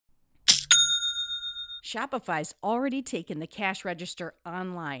Shopify's already taken the cash register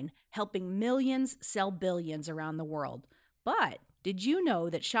online, helping millions sell billions around the world. But did you know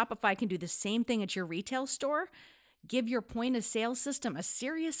that Shopify can do the same thing at your retail store? Give your point of sale system a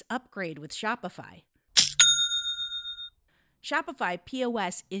serious upgrade with Shopify. Shopify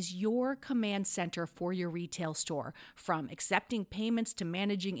POS is your command center for your retail store. From accepting payments to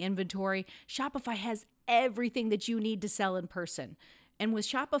managing inventory, Shopify has everything that you need to sell in person. And with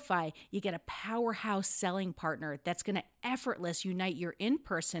Shopify, you get a powerhouse selling partner that's going to effortlessly unite your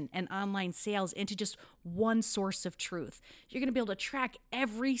in-person and online sales into just one source of truth. You're going to be able to track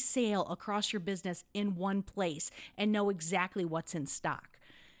every sale across your business in one place and know exactly what's in stock.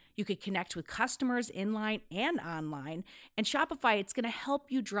 You could connect with customers inline and online. And Shopify, it's going to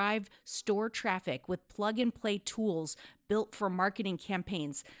help you drive store traffic with plug-and-play tools built for marketing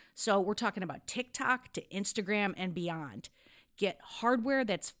campaigns. So we're talking about TikTok to Instagram and beyond. Get hardware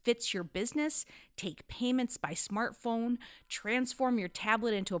that fits your business, take payments by smartphone, transform your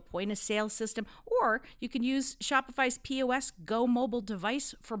tablet into a point-of-sale system, or you can use Shopify's POS Go mobile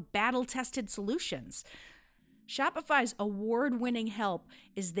device for battle-tested solutions. Shopify's award-winning help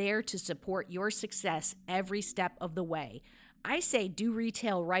is there to support your success every step of the way. I say do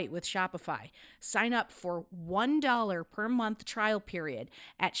retail right with Shopify. Sign up for $1 per month trial period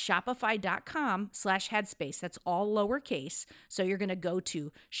at shopify.com/headspace. That's all lowercase. So you're going to go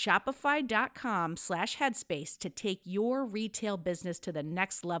to shopify.com/headspace to take your retail business to the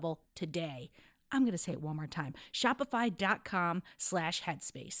next level today. I'm going to say it one more time.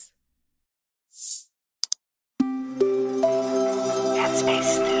 Shopify.com/headspace. Headspace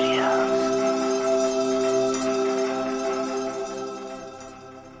Studios.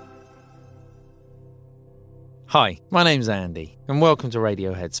 Hi, my name's Andy, and welcome to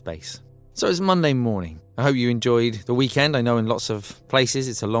Radio Headspace. So it's Monday morning. I hope you enjoyed the weekend. I know in lots of places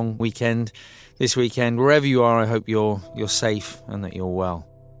it's a long weekend this weekend. Wherever you are, I hope you're safe and that you're well.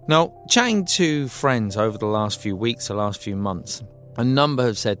 Now, chatting to friends over the last few weeks, the last few months, a number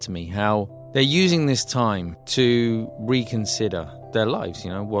have said to me how they're using this time to reconsider their lives,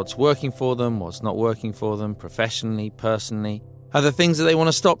 what's working for them, what's not working for them, professionally, personally. Are there things that they want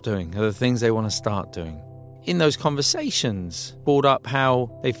to stop doing? Are there things they want to start doing? In those conversations, brought up how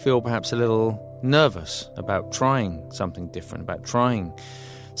they feel perhaps a little nervous about trying something different, about trying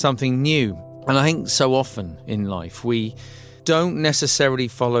something new. And I think so often in life, we don't necessarily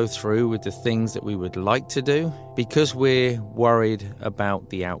follow through with the things that we would like to do because we're worried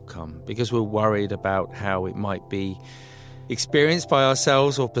about the outcome, because we're worried about how it might be experienced by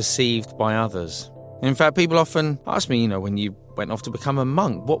ourselves or perceived by others. In fact, people often ask me, when you went off to become a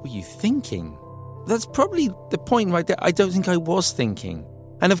monk, what were you thinking? That's probably the point right there. I don't think I was thinking.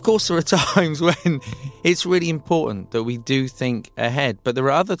 And of course, there are times when it's really important that we do think ahead. But there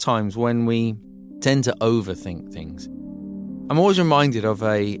are other times when we tend to overthink things. I'm always reminded of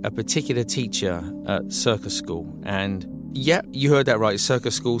a particular teacher at circus school. And yeah, you heard that right,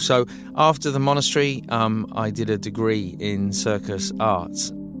 circus school. So after the monastery, I did a degree in circus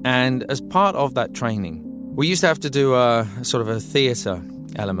arts. And as part of that training, we used to have to do a sort of a theatre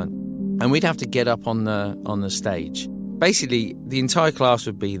element. And we'd have to get up on the stage. Basically, the entire class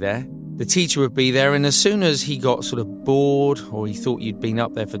would be there. The teacher would be there. And as soon as he got sort of bored or he thought you'd been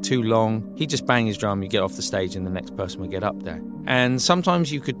up there for too long, he'd just bang his drum, you'd get off the stage and the next person would get up there. And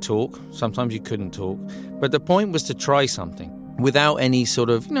sometimes you could talk, sometimes you couldn't talk. But the point was to try something without any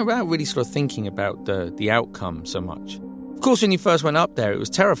sort of, without really sort of thinking about the outcome so much. Of course, when you first went up there, it was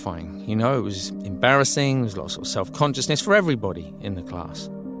terrifying. It was embarrassing. There was lots of self-consciousness for everybody in the class.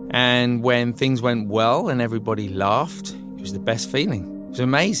 And when things went well and everybody laughed, it was the best feeling. It was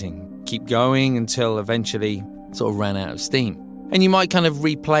amazing. Keep going until eventually sort of ran out of steam. And you might kind of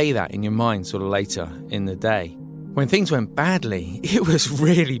replay that in your mind sort of later in the day. When things went badly, it was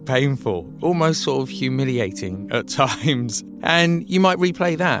really painful, almost sort of humiliating at times. And you might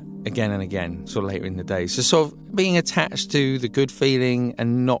replay that again and again sort of later in the day. So sort of being attached to the good feeling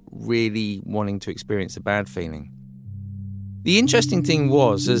and not really wanting to experience the bad feeling. The interesting thing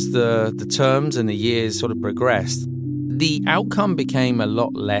was, as the terms and the years sort of progressed, the outcome became a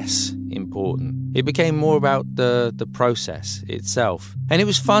lot less important. It became more about the process itself. And it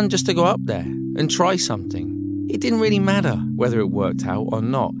was fun just to go up there and try something. It didn't really matter whether it worked out or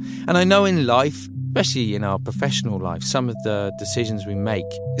not. And I know in life, especially in our professional life, some of the decisions we make,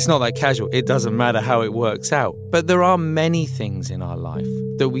 it's not that casual. It doesn't matter how it works out. But there are many things in our life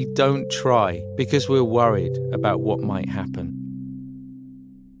that we don't try because we're worried about what might happen.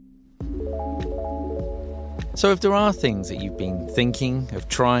 So if there are things that you've been thinking of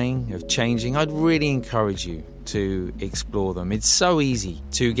trying, of changing, I'd really encourage you to explore them. It's so easy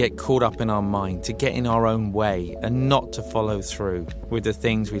to get caught up in our mind, to get in our own way and not to follow through with the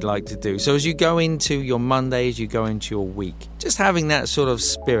things we'd like to do. So as you go into your Monday, as you go into your week, just having that sort of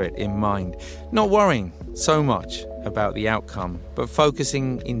spirit in mind, not worrying so much about the outcome, but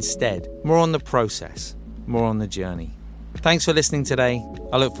focusing instead more on the process, more on the journey. Thanks for listening today.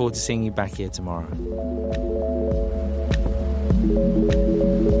 I look forward to seeing you back here tomorrow.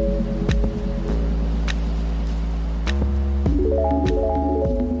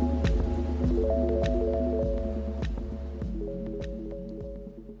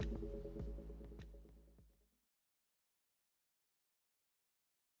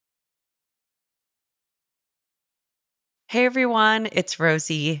 Hey everyone, it's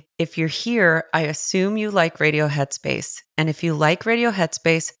Rosie. If you're here, I assume you like Radio Headspace. And if you like Radio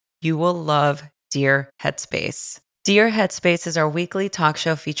Headspace, you will love Dear Headspace. Dear Headspace is our weekly talk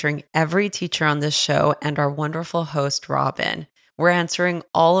show featuring every teacher on this show and our wonderful host, Robin. We're answering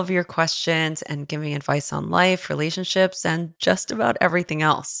all of your questions and giving advice on life, relationships, and just about everything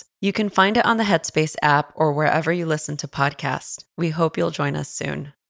else. You can find it on the Headspace app or wherever you listen to podcasts. We hope you'll join us soon.